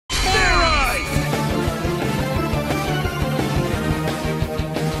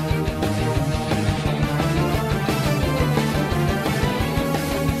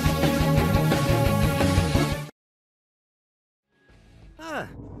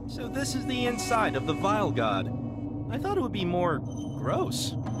So this is the inside of the Vile God. I thought it would be more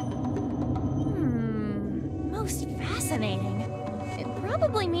gross. Most fascinating. It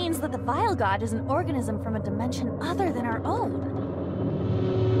probably means that the Vile God is an organism from a dimension other than our own.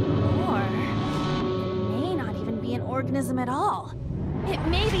 Or it may not even be an organism at all. It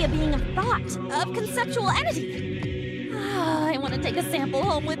may be a being of thought, of conceptual entity. I want to take a sample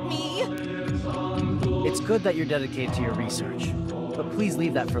home with me. It's good that you're dedicated to your research, but please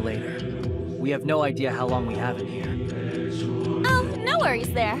leave that for later. We have no idea how long we have in here. Oh, no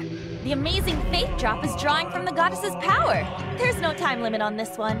worries there. The amazing faith drop is drawing from the goddess's power. There's no time limit on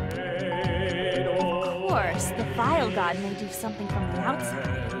this one. Of course, the Vile God may do something from the outside.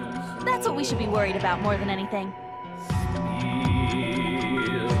 That's what we should be worried about more than anything.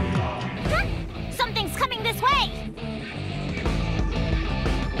 Something's coming this way!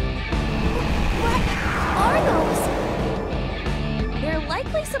 What are those? They're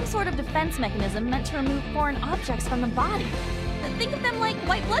likely some sort of defense mechanism meant to remove foreign objects from the body. Think of them like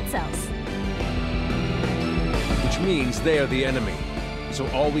white blood cells. Which means they are the enemy. So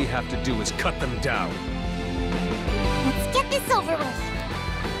all we have to do is cut them down. Let's get this over with.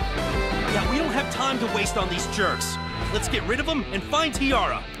 Yeah, we don't have time to waste on these jerks. Let's get rid of them and find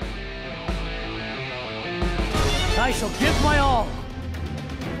Tiara. I shall give my all!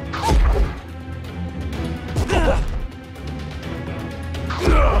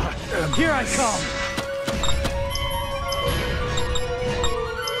 Here I come!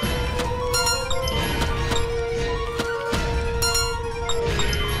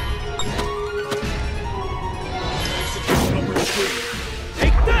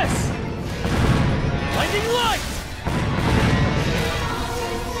 Take this! Lightning light!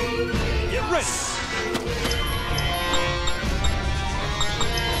 Get ready!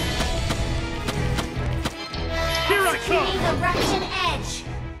 Here I come! Executing Eruption Edge!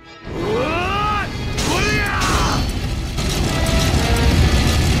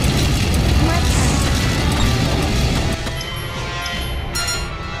 My turn.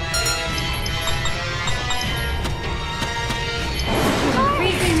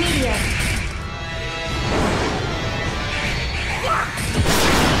 Freezing Meteor!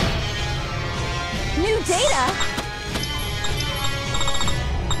 New data?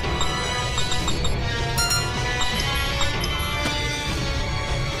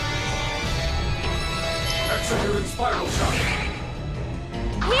 Executing Spiral Shot!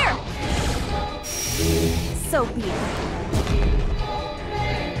 Here! So be it.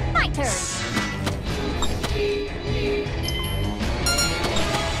 My turn.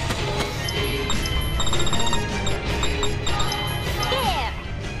 There!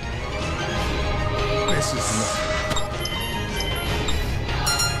 This is not...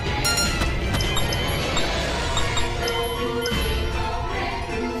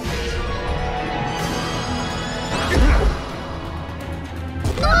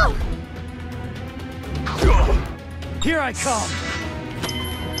 Here I come!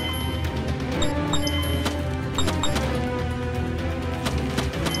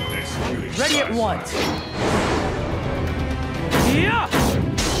 Ready at once! Yeah!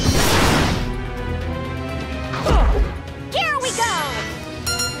 Here we go!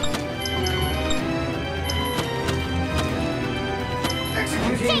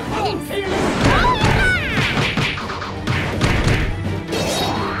 Take this!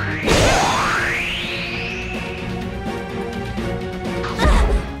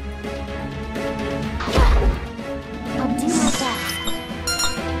 I'll do my best.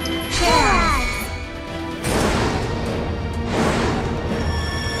 Yes!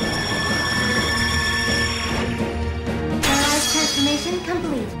 Paralyzed transformation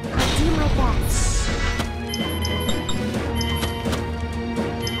complete. I'll do my best.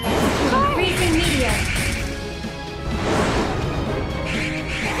 Freezing Meteor!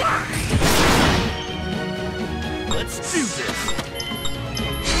 Let's do this!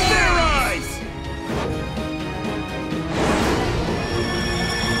 Their eyes!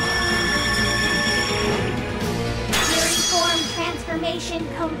 Fury form transformation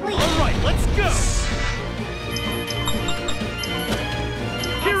complete. Alright, let's go!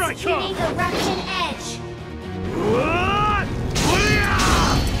 Here I Executing come! Eruption Edge.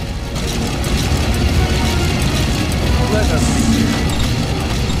 Let us begin.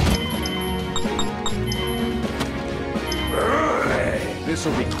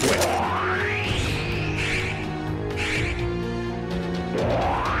 This'll be quick.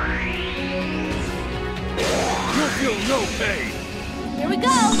 You'll feel no pain. Here we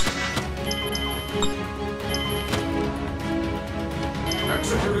go!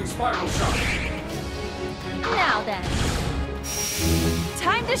 Executing Spiral Shot! Now then.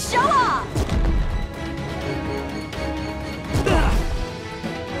 Time to to show off!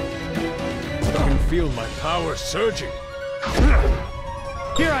 I can feel my power surging.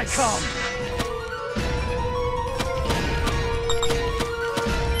 Here I come!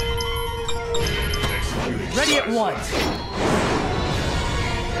 Ready at once!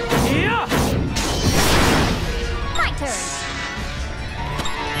 Yeah! My turn!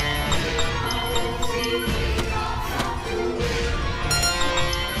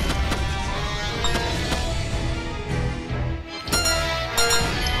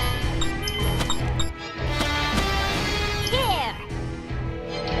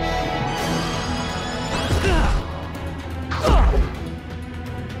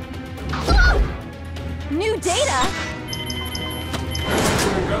 New data?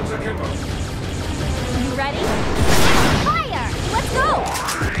 You ready? Fire! Let's go!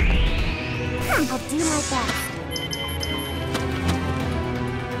 I'll do my best.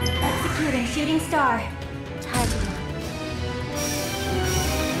 Executing shooting star. Targeting.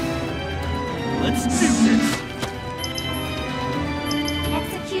 Let's do this!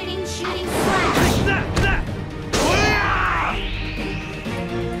 Executing shooting slash.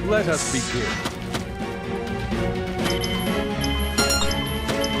 Let us begin.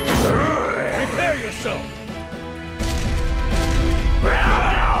 Prepare yourself!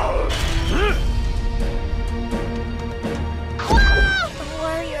 The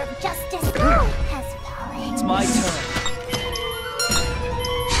warrior of justice has fallen. It's my turn.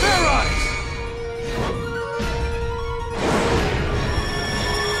 Fair eyes!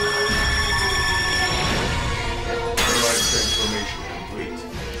 Transformation complete.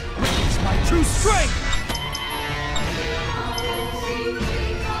 It's my true strength!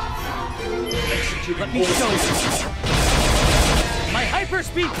 Let me show you. My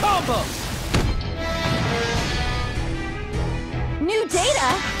hyperspeed combo! New data?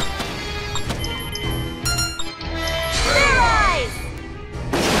 Fair eyes!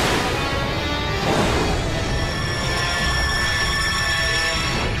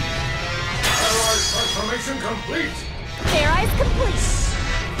 Allied transformation complete. Fair eyes complete!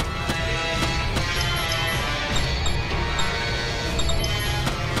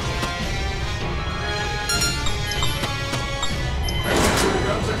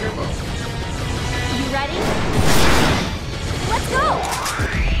 You ready? Let's go!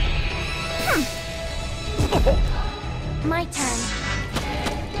 My turn.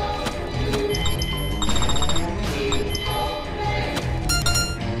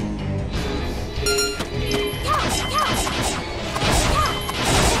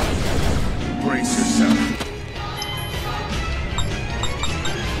 Brace yourself.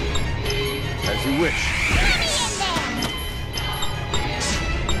 As you wish.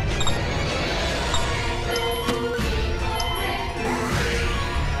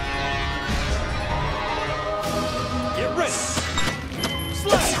 Get ready!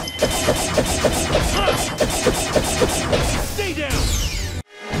 Slash! Stay down!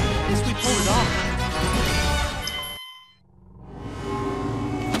 At least we pulled it off.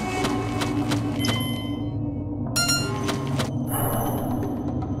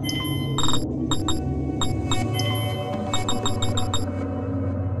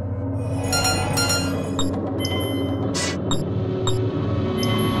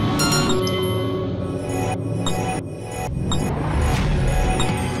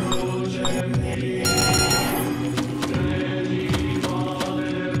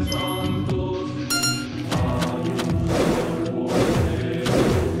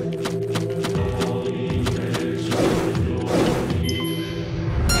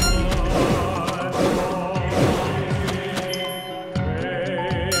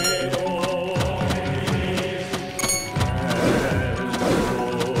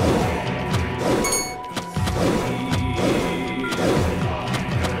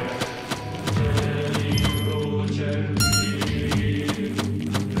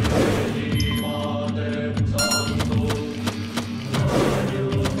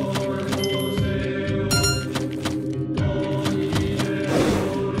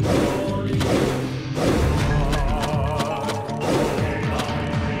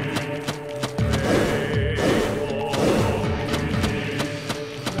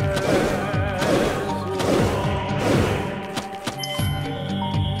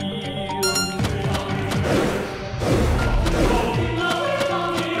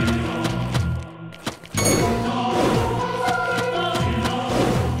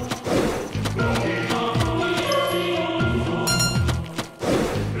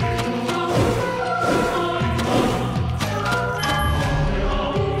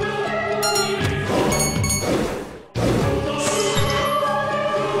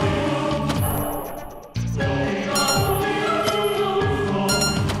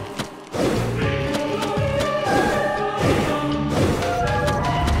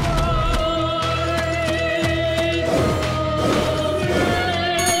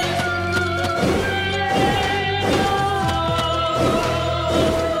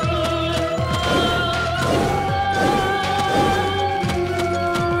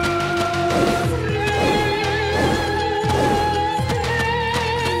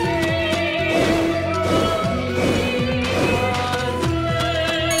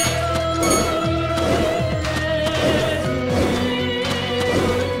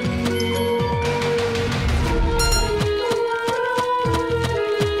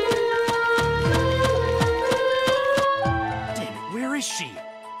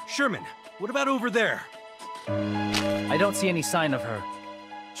 Sherman, what about over there? I don't see any sign of her.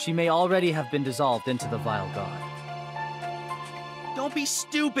 She may already have been dissolved into the Vile God. Don't be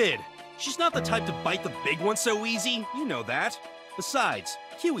stupid! She's not the type to bite the big one so easy, you know that. Besides,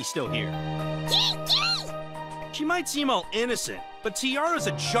 Kiwi's still here. She might seem all innocent, but Tiara's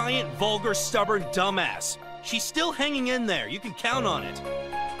a giant, vulgar, stubborn dumbass. She's still hanging in there, you can count on it.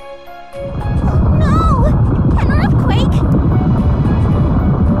 Oh no! An earthquake!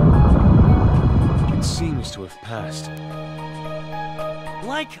 It seems to have passed.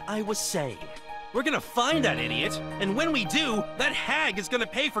 Like I was saying, we're gonna find that idiot, and when we do, that hag is gonna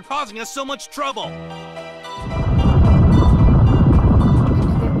pay for causing us so much trouble.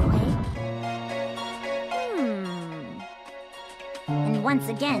 And once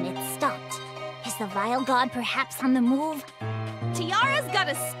again, it stopped. Is the Vile God perhaps on the move? Tiara's got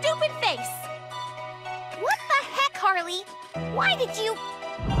a stupid face! What the heck, Harley? Why did you...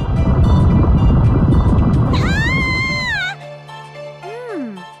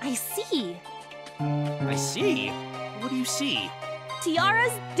 I see. I see? What do you see?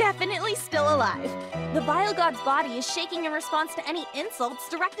 Tiara's definitely still alive. The Vile God's body is shaking in response to any insults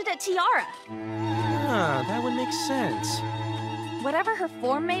directed at Tiara. Ah, that would make sense. Whatever her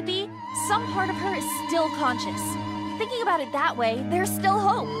form may be, some part of her is still conscious. Thinking about it that way, there's still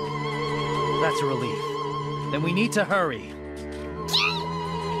hope. That's a relief. Then we need to hurry.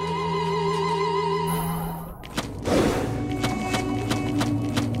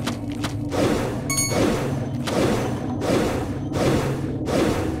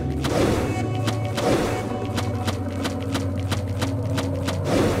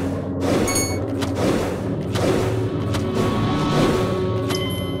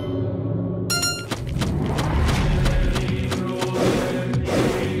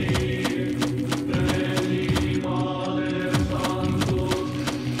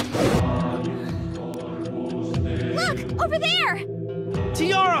 Over there!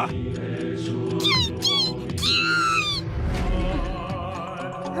 Tiara!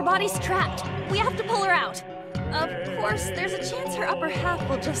 Her body's trapped. We have to pull her out. Of course, there's a chance her upper half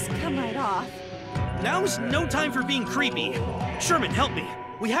will just come right off. Now's no time for being creepy. Sherman, help me.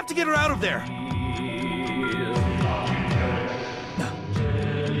 We have to get her out of there.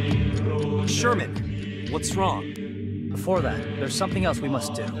 Sherman, what's wrong? Before that, there's something else we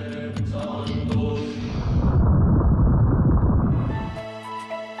must do.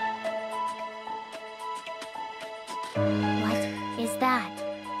 What is that?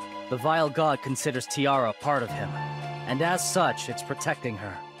 The Vile God considers Tiara part of him, and as such, it's protecting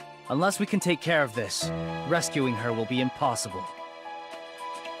her. Unless we can take care of this, rescuing her will be impossible.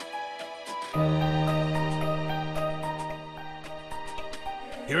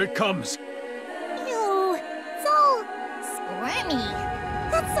 Here it comes. Ew, so squirmy.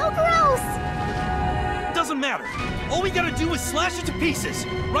 That's so gross. Doesn't matter. All we gotta do is slash it to pieces.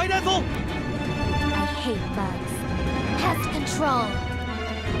 Right, Ethel? I hate bugs. Pest control.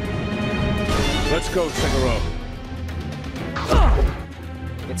 Let's go, Seguro.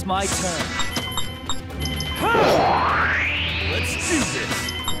 It's my turn. Let's do this.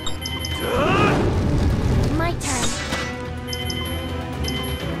 My turn.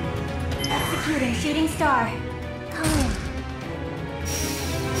 Executing shooting star. Colin.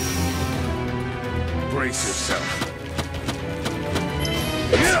 Brace yourself.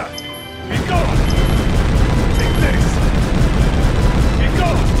 Yeah! Be gone! Take this! Be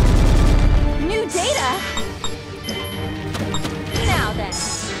gone! New data? Now then.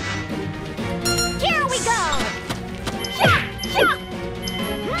 Here we go! Yeah! Yeah!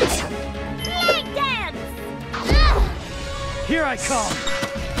 Leg dance! Here I come!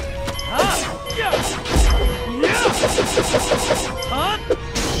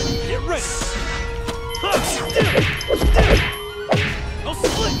 Get ready. I'll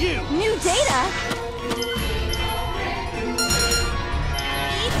split you. New data?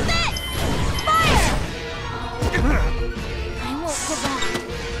 Eat this! Fire! I won't give up.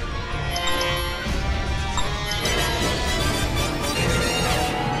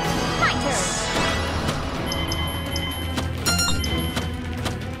 My turn.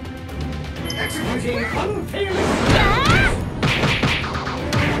 Executing unfailing!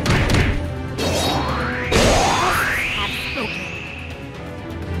 Have spoken.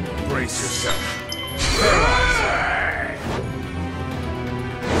 Brace yourself.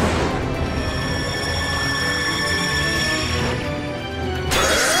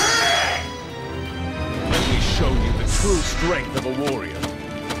 Let me show you the true strength of a warrior.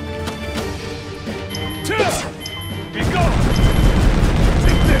 Be gone!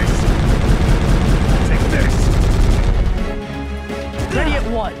 Take this! Take this! Ready at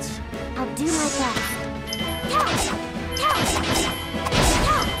once!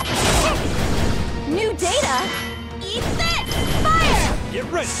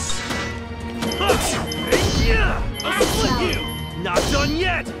 ready! I'll split you! Not done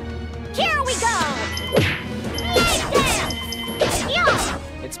yet! Here we go! Night dance! Yeah!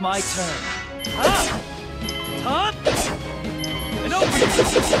 It's my turn. Up! And over!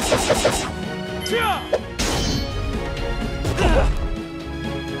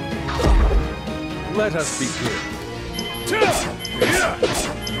 Let us begin.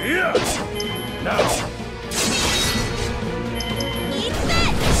 Now! Eat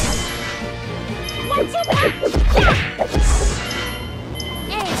this! What's your back?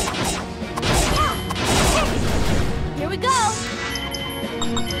 Here we go!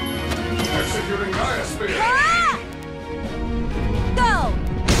 Executing Gaia Spear! Ah! Go!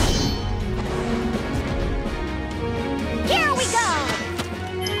 Here we go!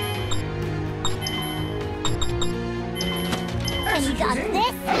 And you got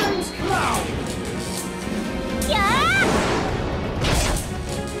this? Cloud! Yeah!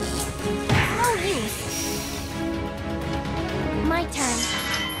 No use. My turn.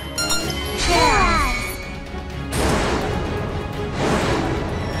 Yeah!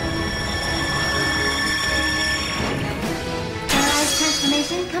 Paralyzed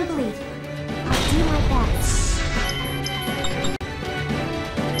transformation complete. I'll do my best.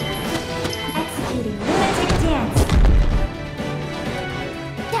 Executing lunatic dance.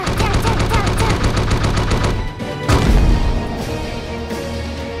 Da, da, da, da, da.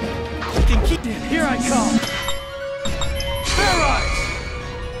 You can keep... Here I come! Fair Eyes!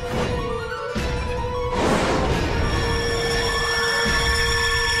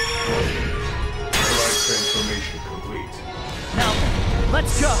 Paralyzed transformation complete. Now then,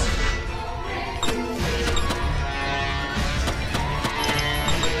 let's go!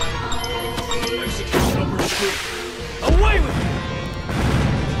 Execute number 2. Away with it!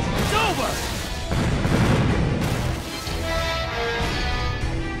 It's over!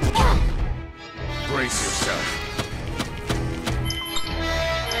 Brace yourself.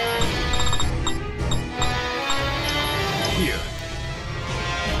 Here.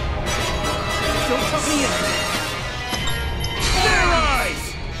 Don't cut me in! Their eyes!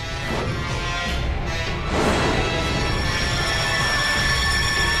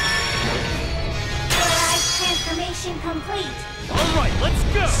 Paralyzed transformation complete. Alright, let's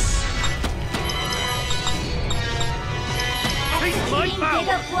go! Take my Executing power!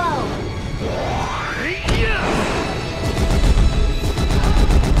 Giga Flow.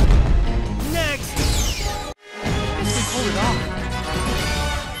 Next! Guess we pulled it off.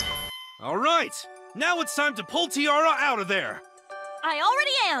 Alright, now it's time to pull Tiara out of there! I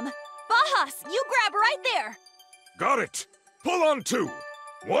already am! Bahas, you grab right there! Got it! Pull on 2!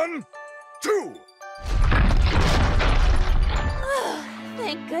 1, 2!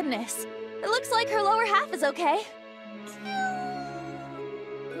 Thank goodness. It looks like her lower half is okay.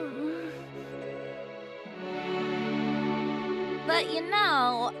 But you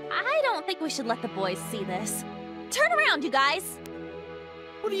know, I don't think we should let the boys see this. Turn around, you guys!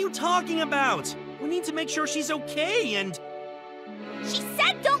 What are you talking about? We need to make sure she's okay and... She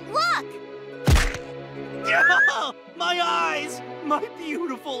said don't look! My eyes! My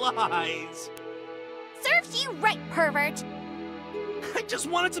beautiful eyes! Serves you right, pervert! I just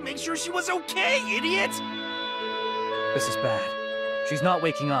wanted to make sure she was okay, idiot! This is bad. She's not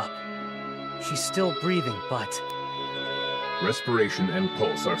waking up. She's still breathing, but... Respiration and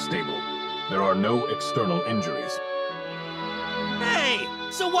pulse are stable. There are no external injuries. Hey!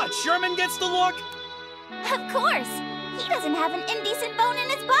 So what, Sherman gets the look? Of course! He doesn't have an indecent bone in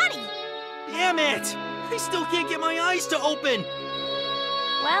his body! Damn it! I still can't get my eyes to open!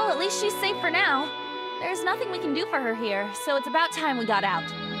 Well, at least she's safe for now. There's nothing we can do for her here, so it's about time we got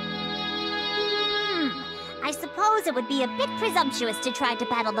out. I suppose it would be a bit presumptuous to try to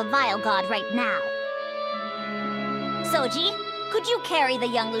battle the Vile God right now. Soji, could you carry the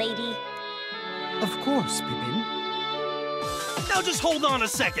young lady? Of course, Pippin. Now just hold on a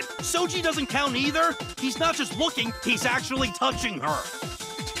second. Soji doesn't count either. He's not just looking, he's actually touching her.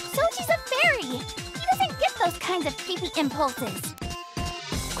 Soji's a fairy! He doesn't get those kinds of creepy impulses.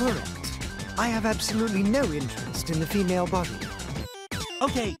 Correct. I have absolutely no interest in the female body.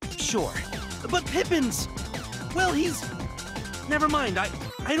 Okay, sure. But Pippin's... Well, he's... Never mind, I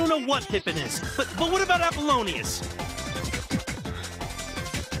don't know what Pippin is. But what about Apollonius?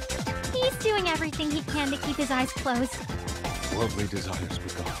 He's doing everything he can to keep his eyes closed. Worldly desires be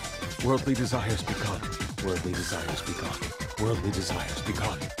gone. Worldly desires be gone. Worldly desires be gone. Worldly desires be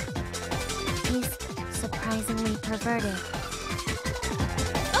gone. He's surprisingly perverted.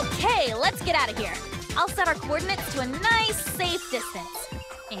 Okay, let's get out of here. I'll set our coordinates to a nice, safe distance.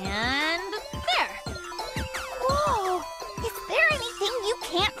 And... there! Whoa! Is there anything you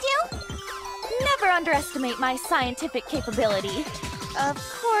can't do? Never underestimate my scientific capability. Of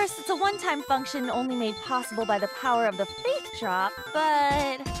course, it's a one-time function only made possible by the power of the Faith Drop,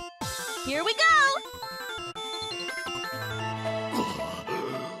 but... here we go!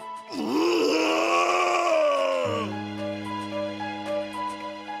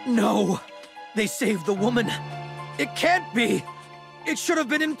 No! They saved the woman! It can't be! It should have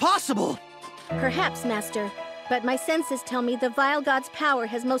been impossible! Perhaps, Master, but my senses tell me the Vile God's power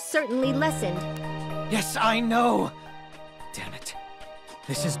has most certainly lessened. Yes, I know! Damn it.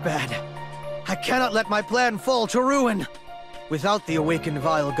 This is bad. I cannot let my plan fall to ruin! Without the awakened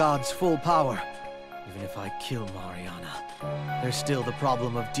Vile God's full power, even if I kill Mariana, there's still the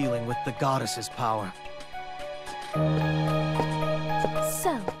problem of dealing with the goddess's power.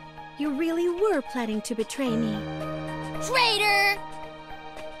 So, you really were planning to betray me. Traitor!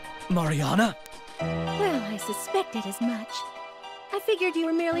 Mariana? Well, I suspected as much. I figured you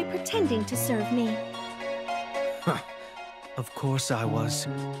were merely pretending to serve me. Huh. Of course I was.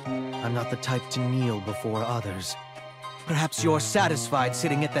 I'm not the type to kneel before others. Perhaps you're satisfied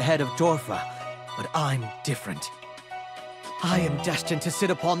sitting at the head of Dorfa, but I'm different. I am destined to sit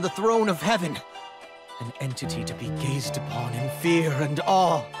upon the throne of heaven, an entity to be gazed upon in fear and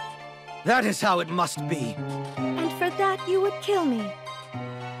awe. That is how it must be. And for that you would kill me.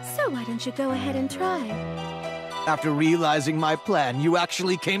 So why don't you go ahead and try? After realizing my plan, you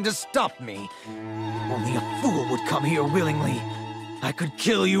actually came to stop me. Only a fool would come here willingly. I could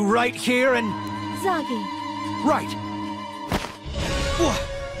kill you right here and... Zagi. Right.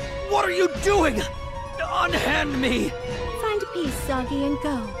 What are you doing? Unhand me! Find peace, Zagi, and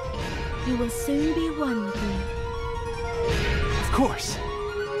go. You will soon be one with me. Of course.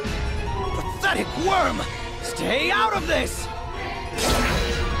 Pathetic worm! Stay out of this!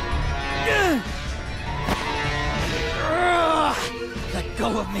 Let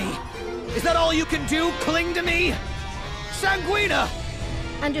go of me! Is that all you can do? Cling to me? Sanguina!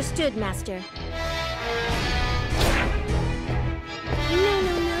 Understood, Master. No,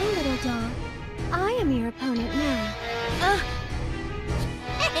 little dog. I am your opponent now.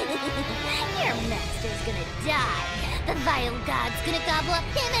 Your master's gonna die. The Vile God's gonna gobble up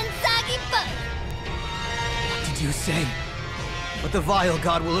him and Zagi both. What did you say? But the Vile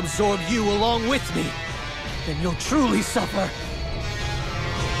God will absorb you along with me. Then you'll truly suffer.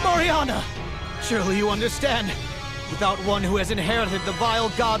 Mariana! Surely you understand. Without one who has inherited the Vile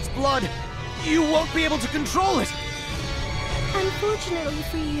God's blood, you won't be able to control it. Unfortunately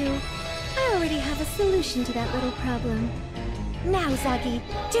for you, I already have a solution to that little problem. Now, Zagi,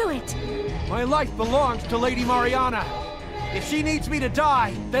 do it! My life belongs to Lady Mariana. If she needs me to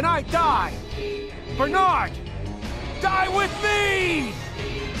die, then I die. Bernard! Die with me!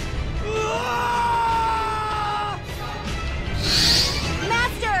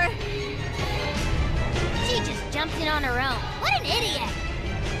 Master! She just jumped in on her own. What an idiot!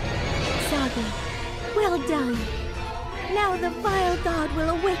 Zagi, well done. Now the Vile God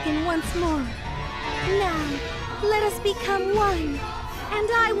will awaken once more. Now, let us become one, and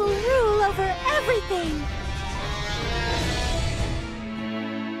I will rule over everything!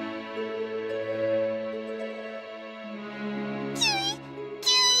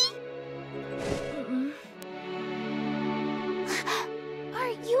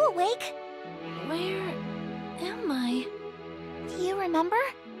 Are you awake? Where am I? Do you remember?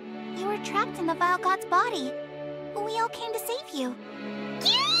 You were trapped in the Vile God's body. We all came to save you.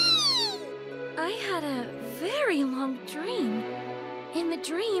 I had a very long dream. In the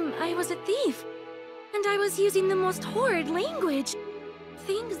dream, I was a thief. And I was using the most horrid language.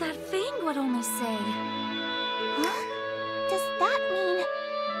 Things that Fang would only say. Huh? Does that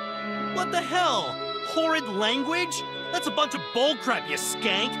mean... What the hell? Horrid language? That's a bunch of bullcrap, you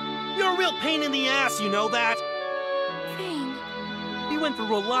skank! You're a real pain in the ass, you know that? Fang. We went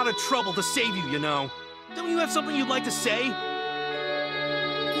through a lot of trouble to save you, you know. Don't you have something you'd like to say?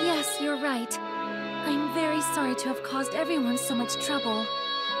 Yes, you're right. I'm very sorry to have caused everyone so much trouble.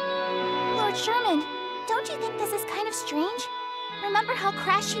 Lord Sherman, don't you think this is kind of strange? Remember how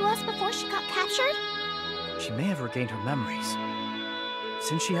crashed she was before she got captured? She may have regained her memories.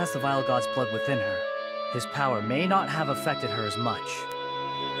 Since she has the Vile God's blood within her, his power may not have affected her as much.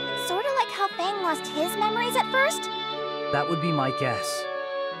 Sorta like how Fang lost his memories at first? That would be my guess.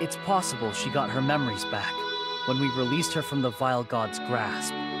 It's possible she got her memories back when we released her from the Vile God's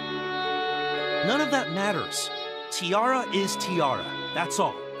grasp. None of that matters. Tiara is Tiara, that's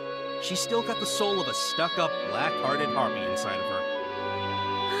all. She's still got the soul of a stuck-up, black-hearted harpy inside of her.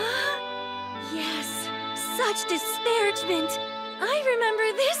 Yes, such disparagement. I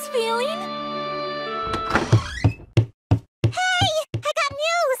remember this feeling. Hey! I got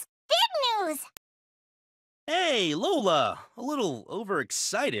Hey, Lola! A little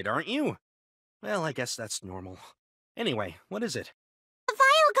overexcited, aren't you? Well, I guess that's normal. Anyway, what is it? The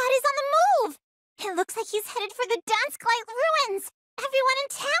Vile God is on the move! It looks like he's headed for the Dansklight ruins! Everyone in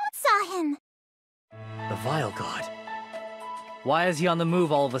town saw him! The Vile God. Why is he on the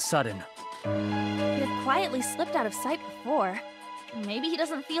move all of a sudden? He had quietly slipped out of sight before. Maybe he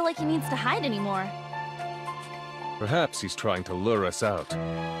doesn't feel like he needs to hide anymore. Perhaps he's trying to lure us out.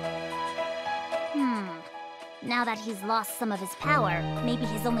 Now that he's lost some of his power, maybe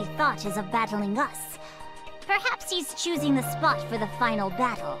his only thought is of battling us. Perhaps he's choosing the spot for the final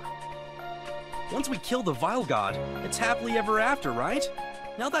battle. Once we kill the Vile God, it's happily ever after, right?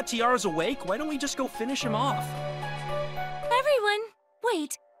 Now that Tiara's awake, why don't we just go finish him off? Everyone,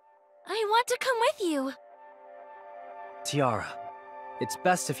 wait. I want to come with you. Tiara, it's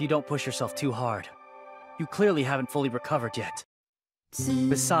best if you don't push yourself too hard. You clearly haven't fully recovered yet.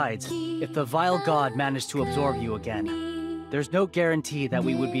 Besides, if the Vile God managed to absorb you again, there's no guarantee that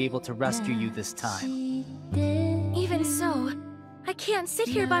we would be able to rescue you this time. Even so, I can't sit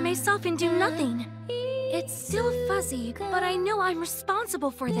here by myself and do nothing. It's still fuzzy, but I know I'm responsible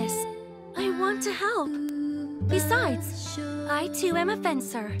for this. I want to help. Besides, I too am a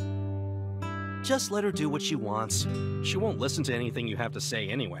fencer. Just let her do what she wants. She won't listen to anything you have to say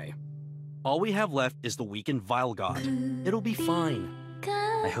anyway. All we have left is the weakened Vile God. It'll be fine.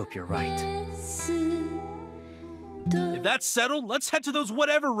 I hope you're right. If that's settled, let's head to those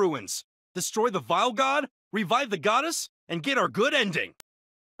whatever ruins. Destroy the Vile God, revive the goddess, and get our good ending.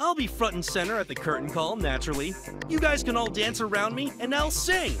 I'll be front and center at the curtain call, naturally. You guys can all dance around me, and I'll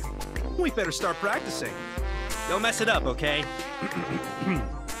sing. We better start practicing. Don't mess it up, okay?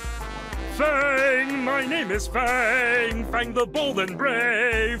 Fang, my name is Fang. Fang the bold and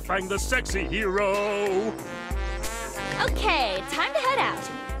brave. Fang the sexy hero. Okay, time to head out.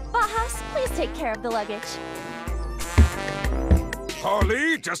 Bauhaus, please take care of the luggage.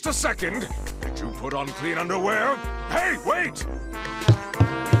 Harley, just a second. Did you put on clean underwear? Hey, wait!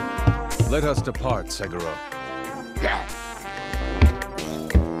 Let us depart, Seguro.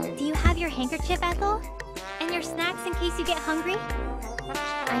 Do you have your handkerchief, Ethel? And your snacks in case you get hungry?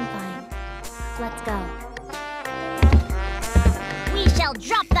 I'm fine. Let's go. We shall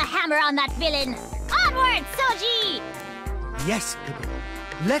drop the hammer on that villain! Onward, Soji! Yes, Pippin.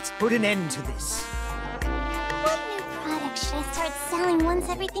 Let's put an end to this. What new product should I start selling once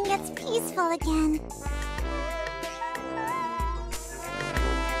everything gets peaceful again?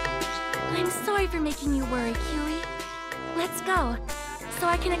 I'm sorry for making you worry, Kiwi. Let's go, so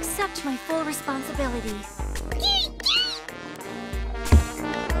I can accept my full responsibility.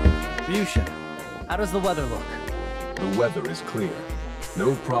 Ryushin, how does the weather look? The weather is clear.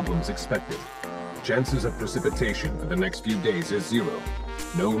 No problems expected. Chances of precipitation for the next few days is 0.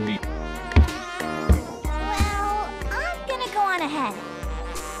 No need. Well, I'm gonna go on ahead.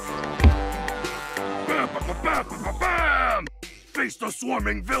 Bam! Face the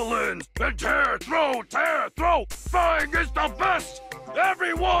swarming villains and tear, throw, tear, throw! Fang is the best!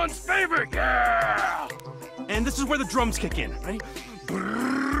 Everyone's favorite, yeah! And this is where the drums kick in, right?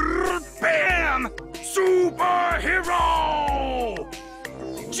 Bam! Superhero!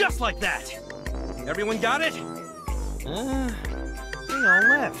 Just like that! Everyone got it? They all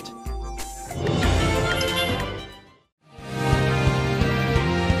left.